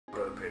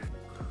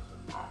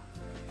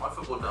What if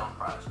it goes down in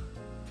price?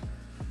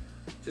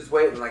 Just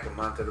wait in like a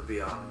month, it'll be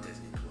on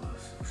Disney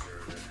Plus. I'm sure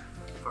of it.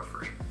 For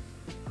free.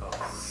 Oh.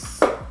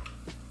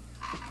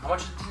 How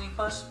much is Disney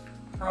Plus?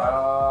 Like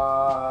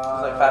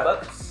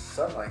 $5?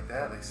 Something like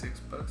that, like $6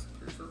 or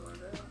something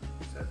like that.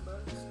 $7,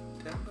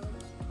 $10,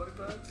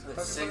 $20. If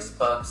it's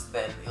 $6,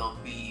 then it'll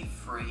be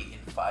free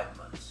in 5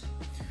 months.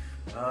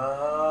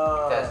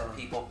 Oh. Because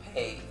people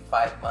pay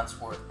 5 months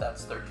worth,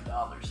 that's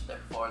 $30.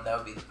 Therefore, that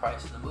would be the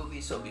price of the movie,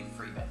 so it'll be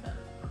free by then.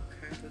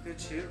 Okay, look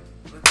at you.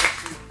 Look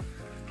at you.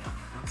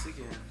 Once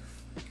again.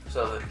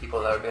 So the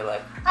people that would be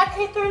like, I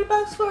paid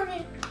 $30 for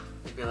it.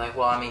 They'd be like,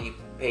 well, I mean, you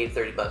paid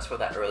 $30 for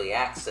that early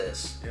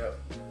access. Yep.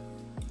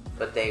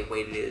 But they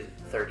waited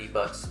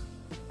 $30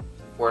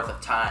 worth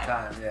of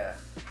time. Yeah.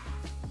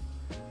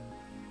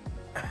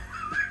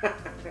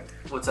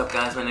 What's up,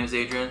 guys? My name is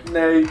Adrian.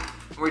 Nate.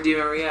 We're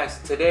DMN Reacts.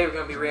 Today we're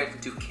going to be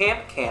reacting to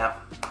Camp Camp,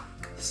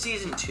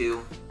 Season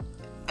 2,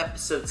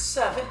 Episode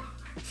 7.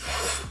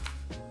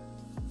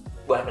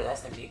 What happened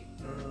last time, Deke?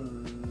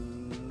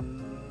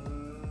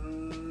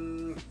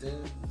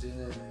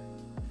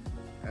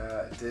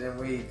 Didn't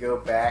we go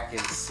back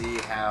and see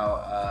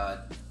how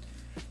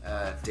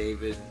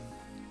David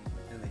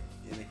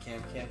in the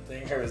camp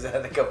thing, or was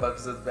that a couple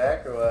episodes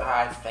back, or what?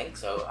 I think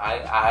so.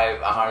 I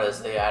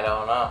honestly, I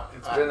don't know.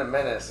 It's been a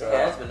minute, so.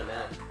 Yeah, it's been a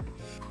minute.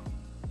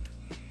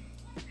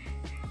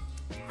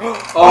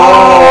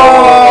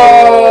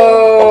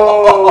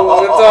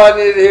 Oh! That's all I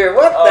need to hear.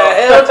 What the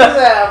hell just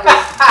happened?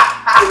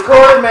 The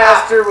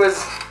quartermaster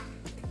was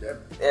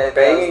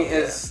banging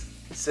his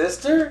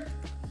sister?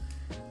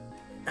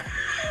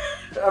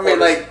 I mean,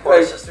 like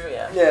sister,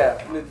 yeah.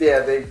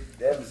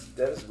 That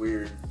was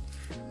weird.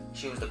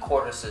 She was the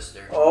quarter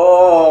sister.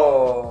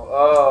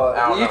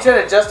 Oh. You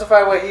trying to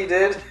justify what he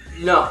did?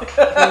 No,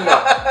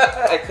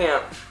 I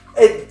can't.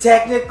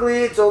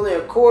 Technically, it's only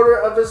a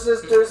quarter of a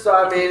sister, so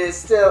I mean, it's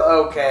still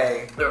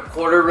okay. They're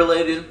quarter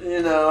related,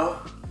 you know.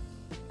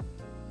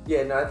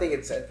 Yeah, no, I think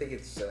it's would be too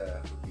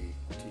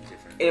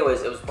different.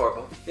 Anyways, it was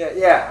horrible. Yeah.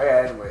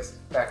 Okay. Anyways,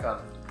 back on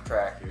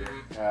track here.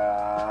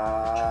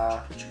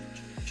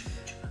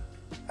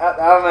 I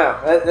don't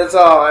know. That's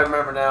all I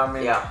remember now. I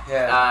mean,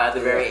 at the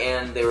very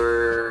end, they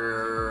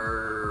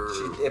were.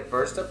 It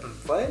burst up in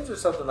flames or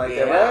something like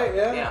that, right?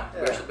 Yeah.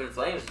 Burst up in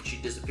flames, and she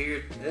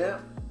disappeared. Yeah.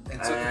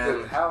 And took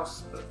the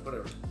house, but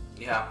whatever.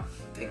 Yeah.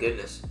 Thank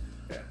goodness.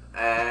 Yeah.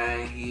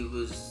 And he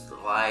was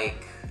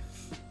like,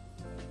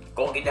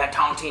 "Go get that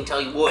Tontine, tell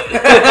you what."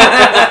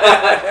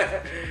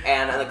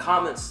 And in the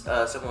comments,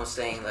 someone was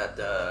saying that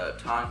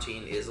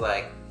Tontine is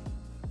like,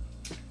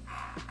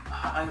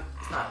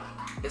 it's not.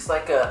 It's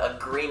like a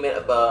agreement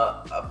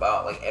about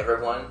like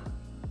everyone,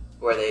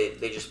 where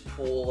they just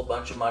pool a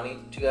bunch of money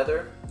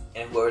together,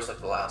 and whoever's like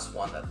the last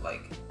one that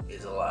like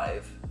is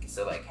alive gets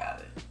to like have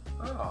it.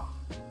 Oh,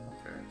 okay.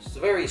 It's a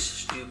very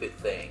stupid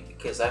thing,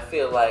 because I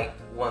feel like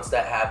once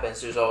that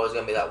happens, there's always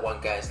gonna be that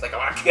one guy that's like, I'm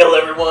gonna kill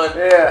everyone.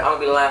 Yeah. I'm gonna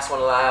be the last one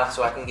alive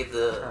so I can get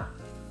the.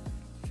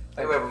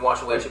 I remember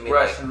watching way too many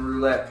Russian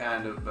roulette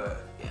kind of,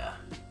 but yeah.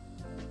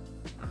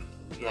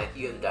 Yeah,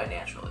 you have to die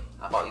naturally.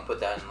 How about you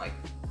put that in like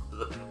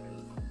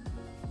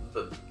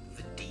the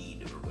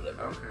deed or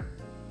whatever. Okay.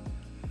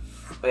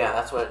 But yeah,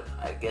 that's what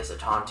I guess a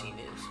Tontine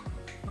is.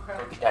 Okay.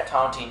 Go get that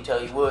Tontine,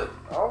 tell you what.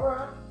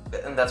 Alright.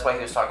 And that's why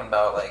he was talking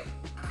about like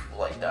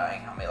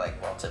dying, how many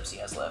like world tips he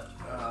has left.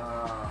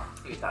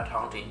 Get that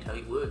Tontine, tell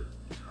you what.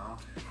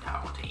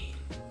 Tontine.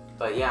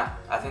 But yeah,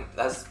 I think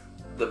that's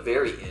the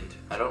very end.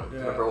 I don't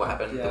remember what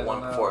happened the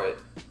one before it.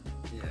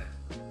 Yeah.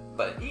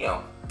 But you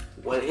know,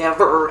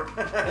 whatever.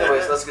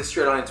 Anyways, let's get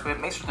straight on into it.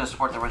 Make sure to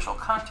support the original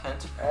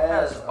content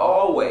as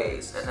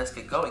always. And let's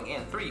get going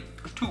in 3,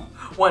 2,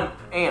 1,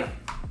 and.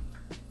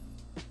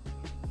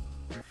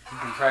 You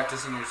been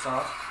practicing your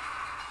song?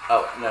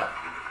 Oh no.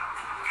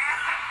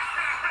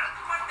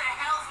 What the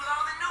hell's with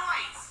all the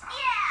noise?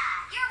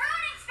 Yeah, you're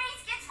ruining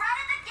Space Kids Run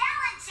at the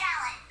Gallon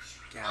Challenge.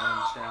 Gallon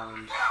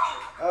challenge.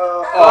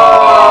 Oh.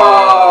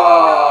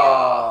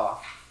 Oh.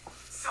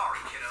 Sorry,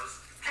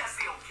 kiddos. Guess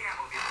the old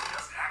camel is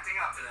just acting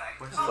up today.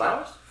 What's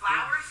flowers?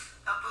 Flowers?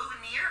 A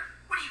boutonniere?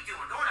 What are you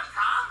doing? Going to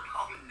prom?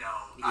 Oh no.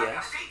 I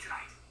got Yes. a date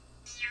tonight.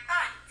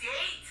 A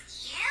date?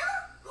 You?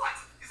 What?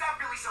 Is that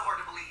really so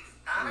hard to believe?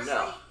 Honestly,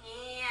 No.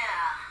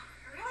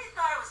 yeah. I really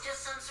thought it was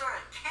just some sort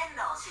of Ken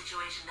doll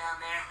situation down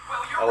there.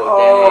 Well, you're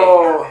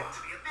Oh, wrong.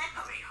 To be a bit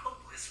of a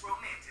hopeless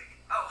romantic.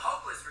 Oh,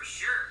 hopeless for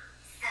sure.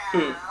 So,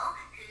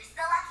 who's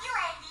the lucky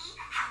lady?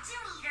 How'd you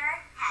meet her?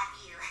 Have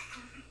you?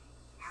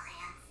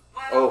 Elliot?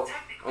 Well, Oh.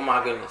 technically, Oh my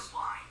I don't goodness.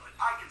 apply, but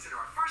I consider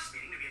our first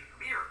meeting to be the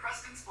premiere of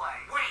Preston's play.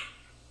 Wait.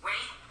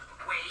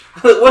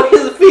 What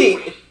is the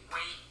feet?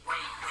 Wait.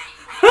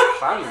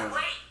 Finally.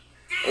 Wait.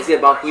 Is it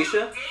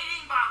Bonquisha?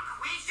 Dating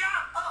Bonquisha?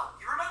 Oh,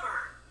 you remember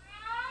her.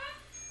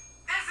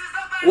 This is the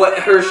best What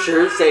thing her ever.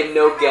 shirt say?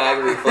 No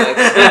gag reflex. Seen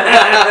each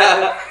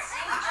other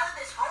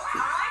this whole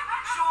time?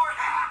 Sure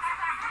have. We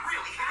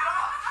really hit it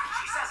off.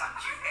 She says I'm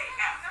cute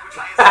AF, which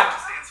I assume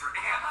stands for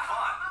and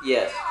fun.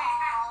 Yes. Oh,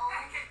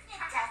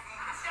 it doesn't.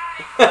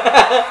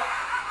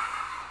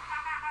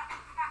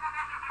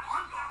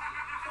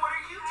 What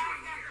are you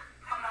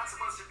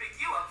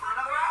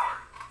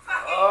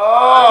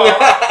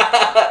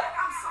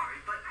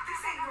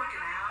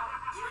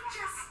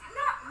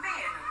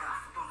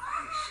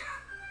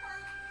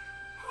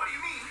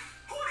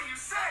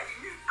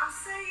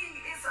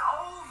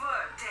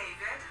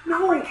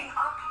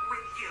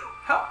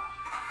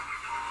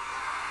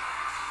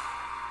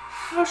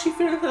how she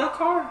fit into the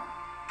car. I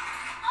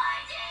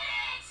did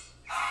it!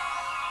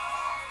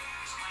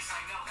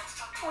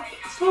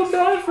 It's so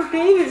bad for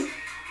David.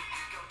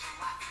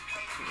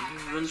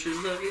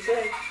 Adventures of your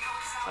day.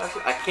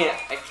 I can't.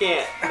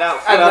 No,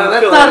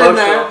 that's not in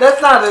there.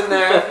 That's not in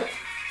there.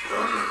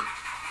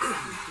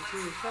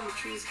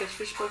 Trees catch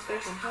fish, bugs,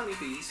 bears, and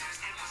honeybees.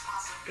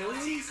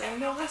 Release, I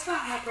know that's not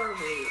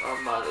hyperbole.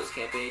 Armados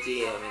can't be a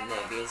DM, and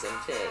that means I'm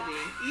telling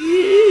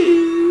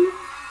you.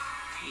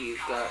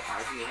 You've got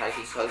hiking,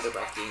 hugs, or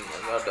biking,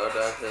 that's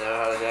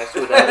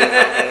what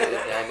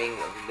I mean.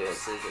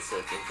 This is a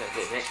certain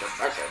connection.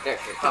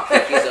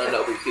 Keys on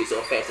no repeats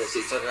or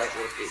fantasy.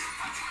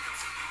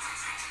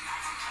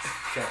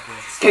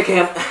 Kick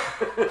him.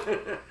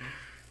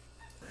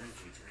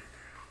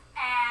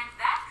 And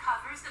that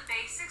covers the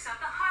basics of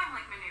the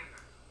Heimlich maneuver.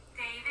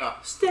 David,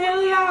 Stay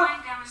mind low.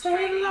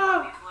 demonstrating Stay what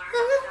low. we've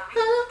learned about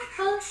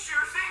dummy?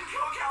 Sure thing,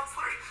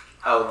 co-counselor.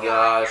 Oh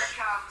gosh. Here it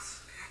comes.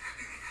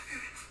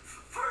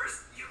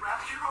 First, you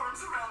wrap your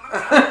arms around the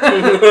back.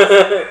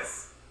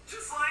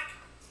 Just like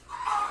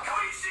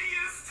Koichi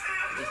used to.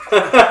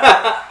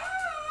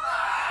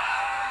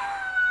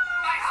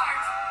 My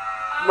heart.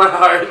 My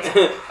heart.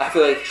 I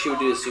feel like she would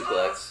do a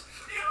suplex.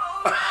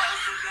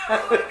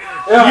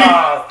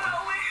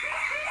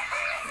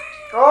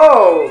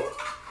 Oh.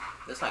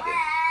 That's not good.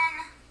 Glenn,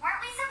 weren't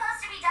we supposed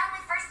to be done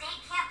with first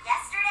aid camp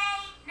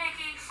yesterday?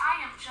 Nikki,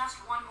 I am just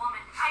one woman.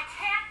 I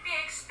can't be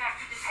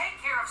expected to take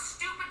care of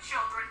stupid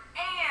children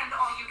and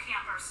all you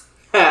campers.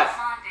 Come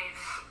on, David.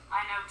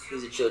 I know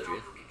two These are people children.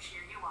 who can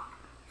cheer you up.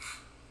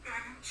 Ben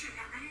and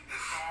Jerry.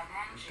 Ben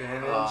and Jerry.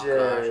 Ben Oh and gosh,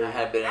 Jerry. I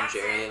had Ben and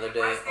Jerry the other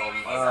day. Oh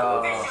my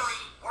Oh. goodness.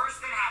 Officially worse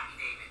than happy,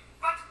 David.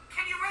 But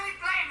can you really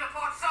blame the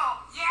poor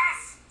soul?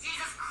 Yes,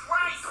 Jesus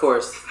Christ. Of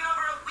course. It's been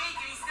over a week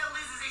and he still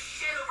loses his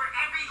shit over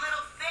every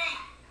little thing.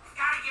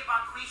 Gotta give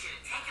Bonquisha to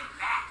take him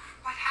back.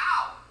 But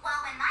how? Well,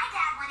 when my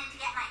dad wanted to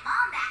get my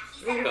mom back,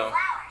 he sent her Yeah.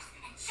 flowers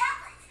and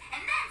chocolates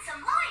and then some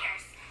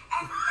lawyers.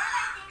 And then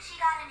I think she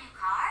got a new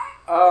car.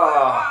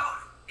 Oh.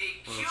 A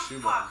cute shoe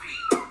puppy.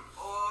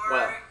 Or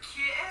Well. a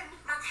kitten.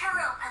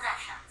 Material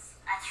possessions.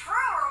 A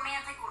true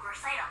romantic would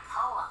recite a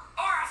poem.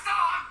 Or a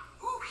song.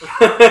 Ooh, yeah.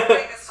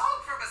 Playing a song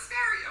from a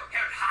stereo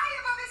held high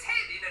above his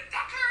head in a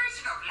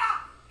declaration of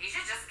love. He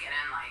should just get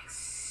in, like,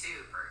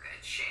 super good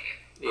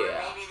shape. Or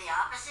Yeah. maybe the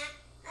opposite.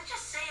 Let's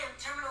just say a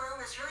terminal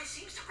illness really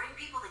seems to bring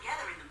people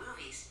together in the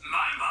movies.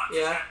 My mom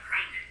Yeah. just got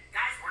pregnant.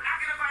 Guys, we're not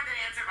gonna find an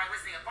answer by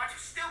listening a bunch of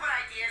stupid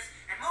ideas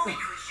and movie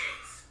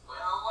cliches.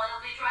 Well, why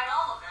don't we try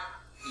all of them?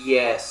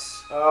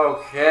 Yes.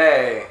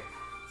 Okay.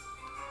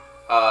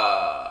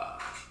 What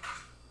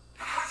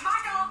my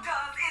dog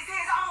does is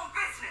his own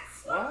business.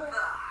 What?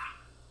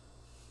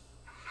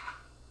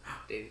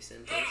 Davey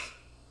Santos.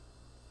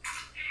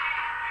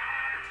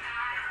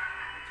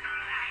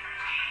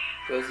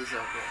 Roses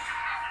out there.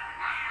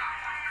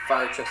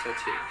 Fire trucks are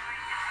too.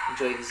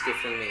 Enjoy this gift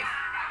from me.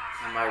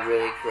 And my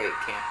really great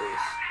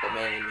campers. But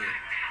mainly me.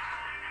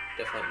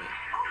 Definitely me.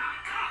 Oh my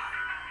god.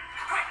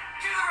 Quick,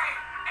 to the rain.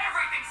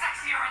 Everything's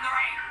sexier in the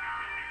rain.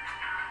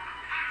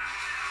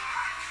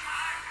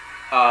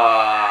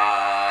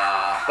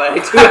 But I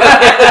do I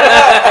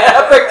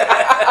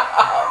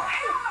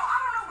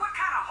don't know what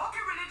kind of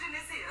hokey religion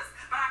this is,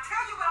 but I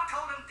tell you what I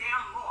told them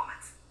damn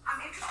Mormons.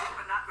 I'm interested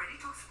but not ready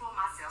to explore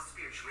myself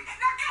spiritually.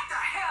 Now get the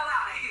hell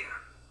out of here.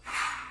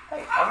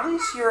 Hey, at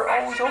least you're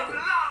always open.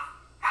 Love.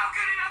 How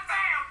good enough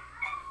am?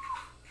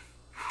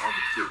 That'd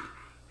be cute.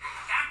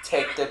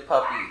 Take the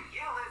puppy.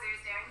 You losers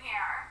doing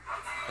here.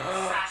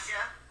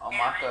 Sasha. Oh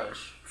my Aaron,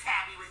 gosh.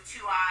 Tabby with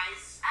two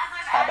eyes. As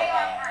if Tabby.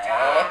 anyone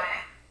forgot.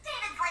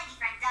 David's lady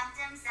friend dumped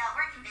him, so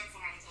we're convincing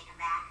her to take him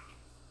back.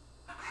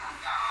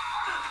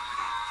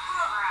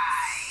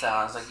 Right.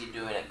 Sounds like you're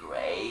doing a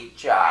great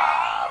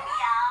job.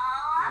 Yo.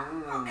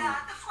 Oh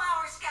god, the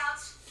Flower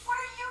Scouts. What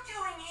are you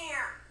doing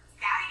here?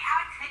 Scouting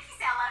out cookie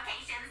sale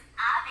locations,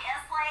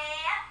 obviously.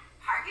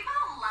 Hard people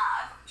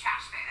love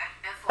trash food.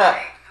 It's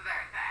like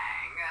their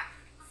thing.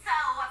 So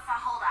what's the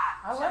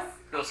holdup? I like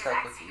Just Girl make Scout your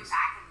ex cookies. come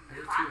back and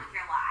move on with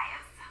your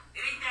lives.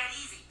 It ain't that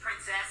easy,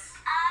 princess.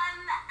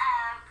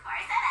 Of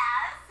course it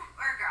is.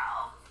 We're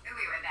girls.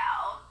 We would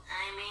know.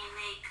 I mean,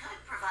 they could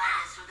provide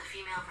us with a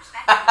female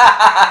perspective.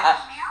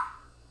 Email?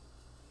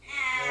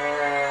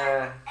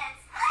 Yeah.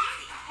 It's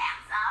easy,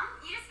 handsome.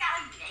 You just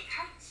gotta make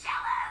her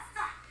jealous.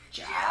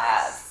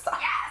 Yes.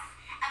 Yes.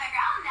 If a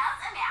girl knows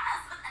a man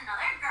is with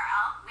another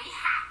girl, we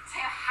have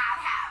to have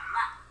him.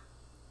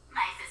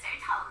 My sister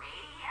told me.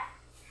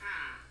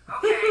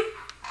 Okay.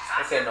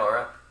 Okay,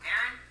 Nora.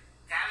 Aaron,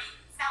 Tabby,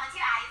 So with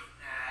two eyes.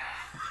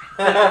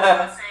 I'm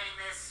not saying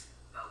this,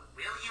 but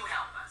will you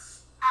help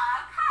us?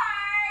 Of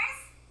course.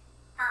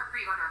 For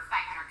pre-order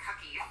 500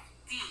 cookies.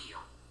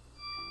 Deal.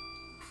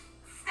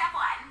 Step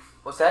 1.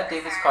 Was that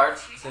David's card?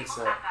 Two think tables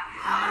so. at the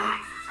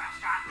nicest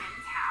restaurant in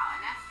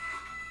town.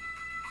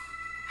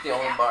 The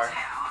only Step bar. 2.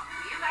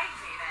 We invite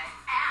David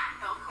and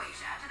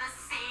Bonquisha to the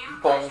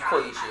same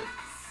Bonquisha. restaurant,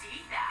 but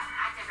seat them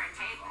at different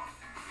tables,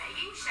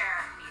 making sure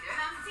neither of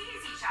them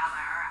sees each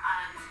other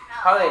until...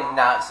 How do they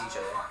not see each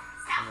other?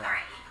 Step 3.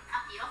 A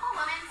beautiful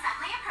woman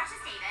suddenly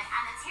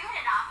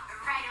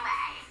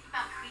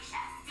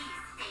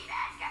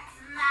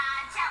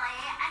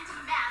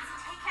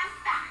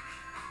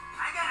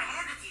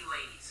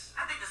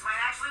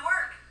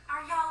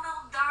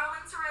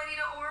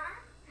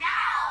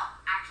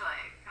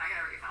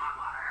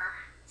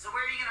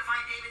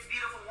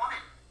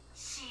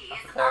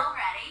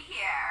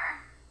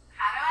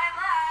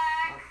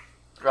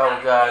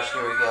Oh gosh,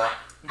 here we go.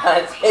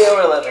 Day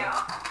over 11. I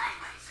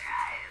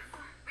moisturize.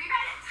 We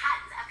read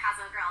tons of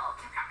Cosmo Girl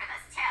to prep for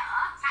this too.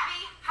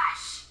 Tabby,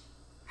 hush.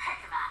 Perk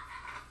him up.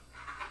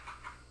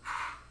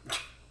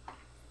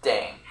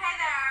 Dang. Hey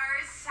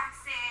there,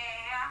 sexy.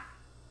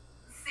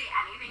 See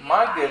anything?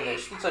 My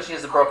goodness, looks like she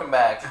has a broken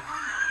back. Do you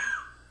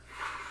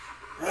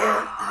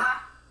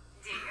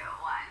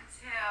want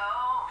to?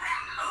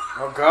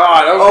 Oh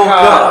God! Oh, Oh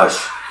God!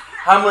 gosh.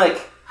 I'm like,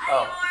 I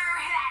oh. know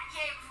where that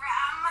came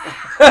from.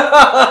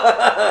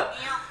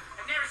 Neil,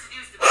 I've never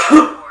seduced a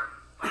man before,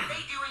 but are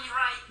they doing you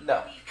right?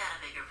 No. We've got a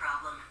bigger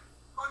problem.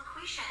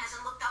 Bonquisha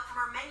hasn't looked up from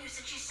her menu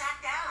since she sat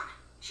down.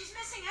 She's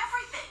missing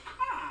everything.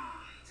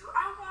 Do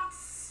I want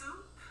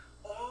soup?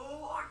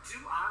 Oh, or do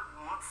I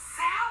want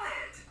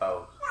salad?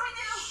 Oh. What do we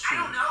do? I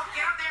don't know.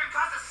 Get up there and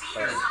cause a scene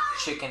or Like something.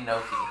 chicken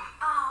gnocchi.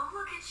 Oh,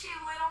 look at you,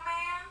 little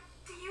man.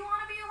 Do you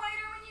want to be a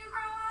waiter when you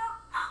grow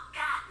up? Oh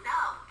God, no.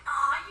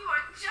 Oh, you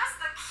are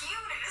just the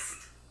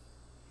cutest.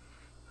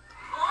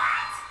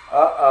 What?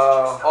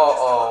 Uh-oh.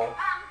 Uh-oh.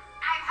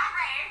 I'm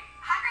hungry.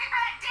 Hungry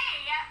for a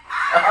tea.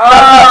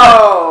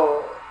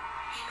 Oh!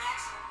 Hey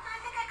Max, I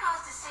think I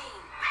caused a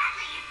scene.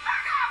 Becky,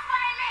 fuck off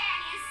my man,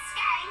 you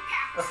skank.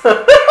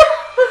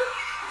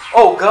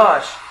 Oh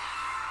gosh.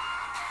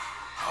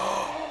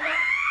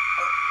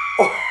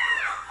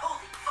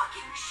 Holy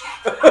fucking shit.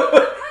 Oh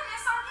my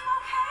goodness, are you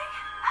okay?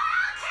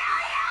 I'll kill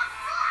you,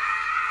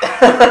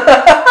 slut.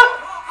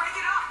 Whoa, break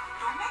it up.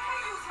 Don't make me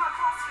use my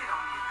CrossFit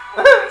on you.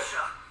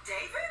 Bonquisha.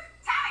 David?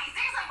 Tommy,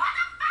 seriously, what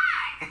the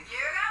fuck? You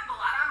got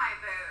blood on my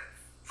boots.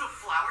 The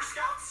Flower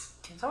Scouts?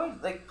 Can somebody,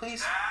 like,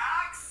 please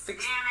Max?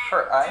 fix Damn it.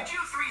 her eye? Did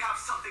you three have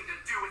something to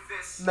do with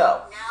this?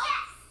 No. No.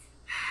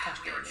 Gosh,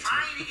 We damn were it.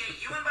 trying to get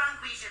you and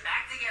Bonquisha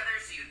back together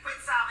so you'd quit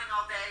sobbing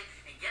all day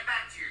and get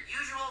back to your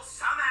usual,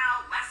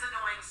 somehow less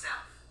annoying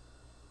self.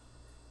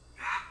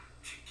 Back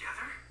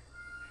together?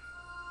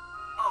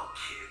 Oh,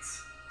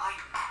 kids. I'm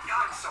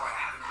sorry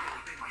I haven't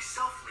really been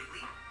myself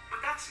lately, but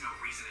that's no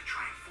reason to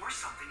try and force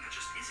something that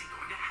just isn't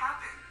going to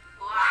happen.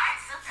 What?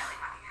 That really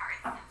fucking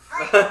hurts.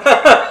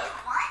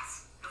 What?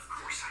 Of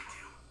course I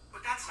do,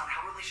 but that's not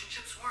how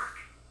relationships work.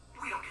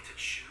 We don't get to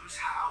choose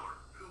how or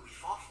who we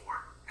fall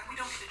for, and we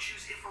don't get to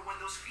choose if or when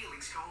those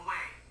feelings go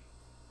away.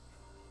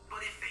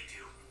 But if they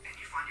do, and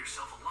you find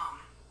yourself alone,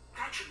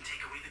 that shouldn't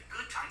take away the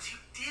good times you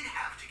did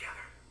have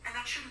together, and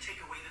that shouldn't take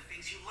away the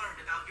things you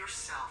learned about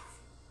yourself.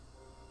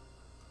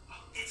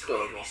 It's okay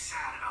to Adorable. be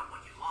sad about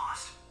what you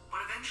lost,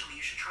 but eventually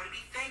you should try to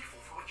be thankful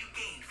for what you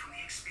gained from the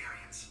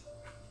experience.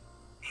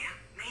 And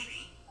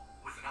maybe,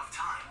 with enough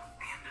time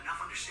and enough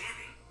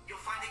understanding,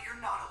 you'll find that you're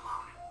not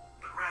alone,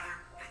 but rather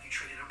that you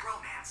traded a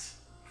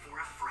romance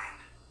for a friend.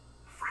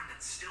 A friend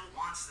that still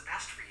wants the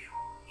best for you,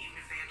 even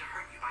if they had to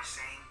hurt you by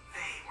saying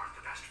they weren't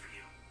the best for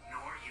you,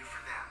 nor you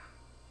for them.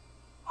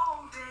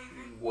 Oh,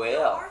 David.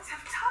 Well. Your words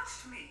have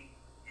touched me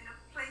in a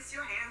place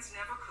your hands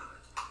never could.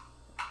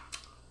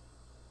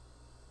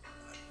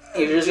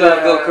 You're just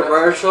gonna go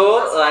commercial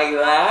like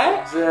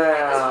that?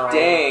 Damn.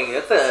 Dang,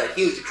 that's a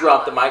huge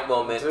drop the mic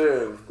moment.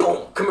 Dude.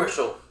 Boom,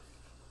 commercial.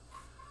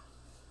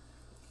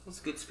 That's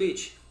a good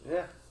speech.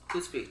 Yeah.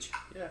 Good speech.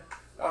 Yeah.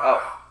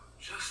 Oh.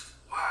 Just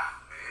wow,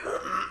 man.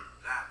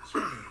 That was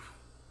beautiful.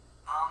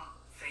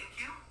 Thank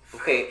you.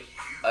 Okay, Thank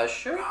you.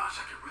 Usher? Gosh,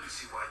 I can really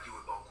see why you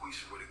and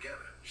Bonquisha were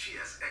together. She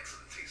has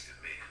excellent taste in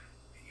men.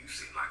 And you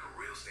seem like a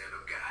real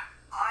stand-up guy.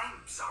 I'm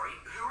sorry,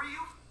 who are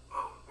you?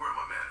 Oh, where are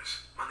my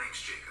manners? My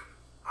name's Jacob.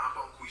 I'm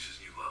Bonquisha's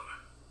new lover.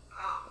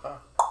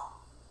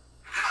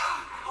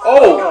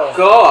 Oh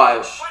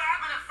gosh. What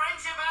happened to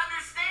friendship and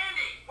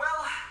understanding?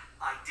 Well,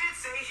 I did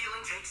say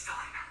healing takes time.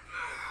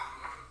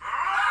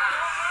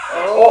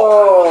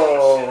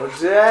 Oh,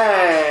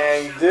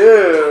 dang,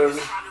 dude.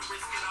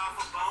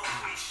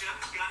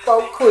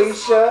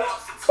 Bonquisha.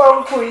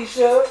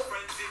 Bonquisha.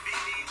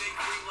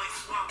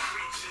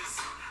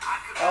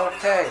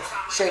 Okay,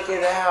 check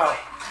it out.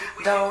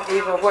 Don't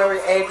even worry,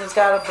 Adrian's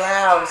got a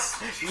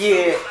blouse.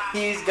 Yeah,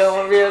 he's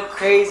going real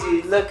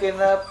crazy, looking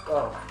up.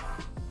 Oh,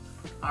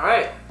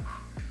 Alright.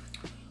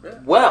 Yeah.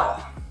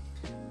 Well.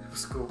 it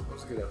was cool. It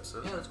was a good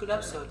episode. Yeah, it was a good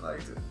episode. I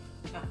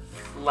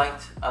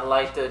liked it. I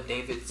liked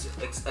David's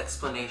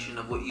explanation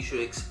of what you should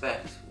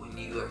expect when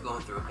you are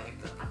going through a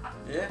breakup.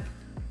 Yeah.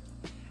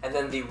 And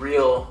then the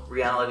real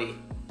reality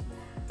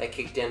that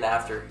kicked in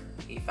after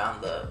he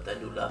found the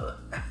new lover.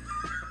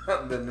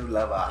 The new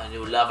lover. The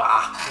new lover.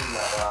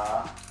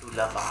 New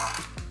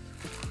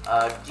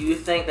lover. Do you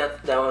think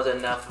that was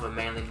enough of a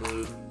manly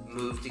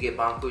move to get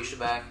Bonquisha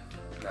back?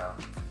 No.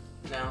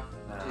 No?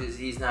 No. Because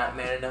he's not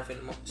man enough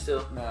anymore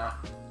still? No.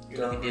 You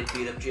know, he did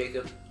beat up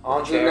Jacob.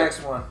 On to the chair.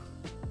 next one.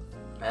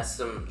 That's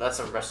some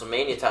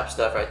WrestleMania type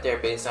stuff right there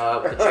based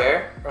on the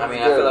chair. I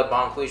mean, I Good. feel like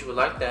Bonquisha would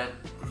like that.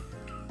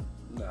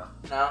 No.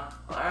 No?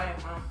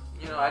 Alright, well,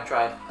 you know, I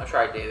tried. I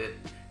tried, David.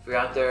 If you're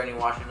out there and you're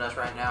watching us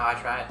right now, I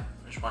tried.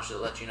 I just want you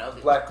to let you know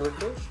that. Black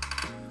licorice?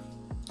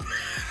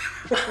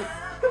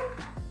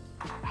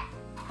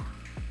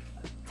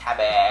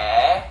 Tabby.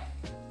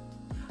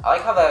 I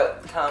like how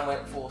that kind of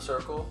went full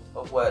circle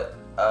of what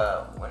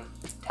when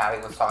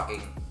Tabby was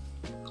talking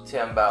to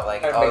him about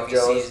like, I'd oh, make if he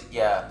jealous.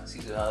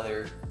 sees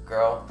another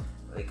girl,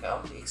 like,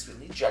 oh, he makes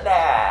me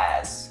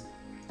jealous.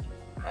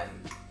 And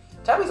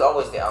Tabby's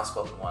always the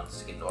outspoken one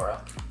to get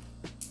Nora.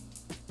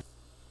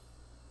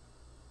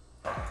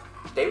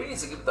 David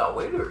needs to give that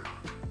waitress.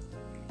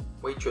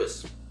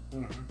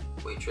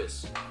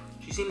 Waitress.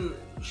 She seemed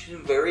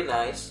very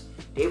nice.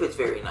 David's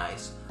very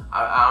nice.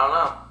 I don't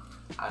know.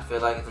 I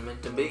feel like it's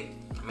meant to be.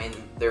 I mean,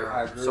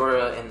 they're sort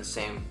of in the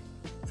same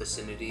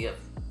vicinity of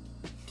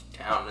the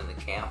town and the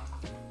camp.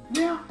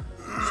 Yeah.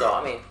 So,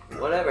 I mean,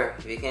 whatever.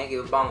 If you can't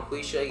get with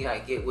Bonquisha, you gotta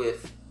get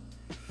with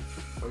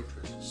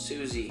Waitress.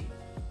 Susie.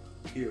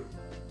 Cute.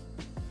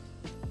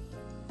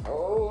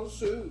 Oh,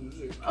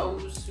 Susie. Oh,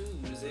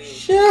 Susie.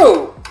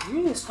 Shoot! You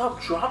need to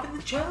stop dropping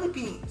the jelly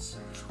beans,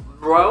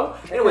 bro.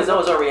 Anyways, that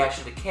was our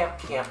reaction to Camp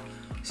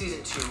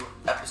Season 2,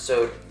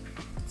 Episode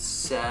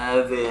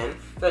 7. If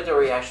you liked our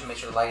reaction, make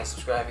sure to like and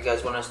subscribe. If you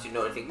guys want us to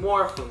know anything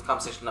more, put in the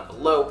comment section down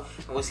below.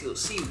 And we'll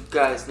see you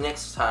guys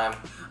next time.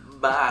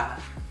 Bye.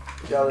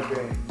 Jelly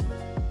beans.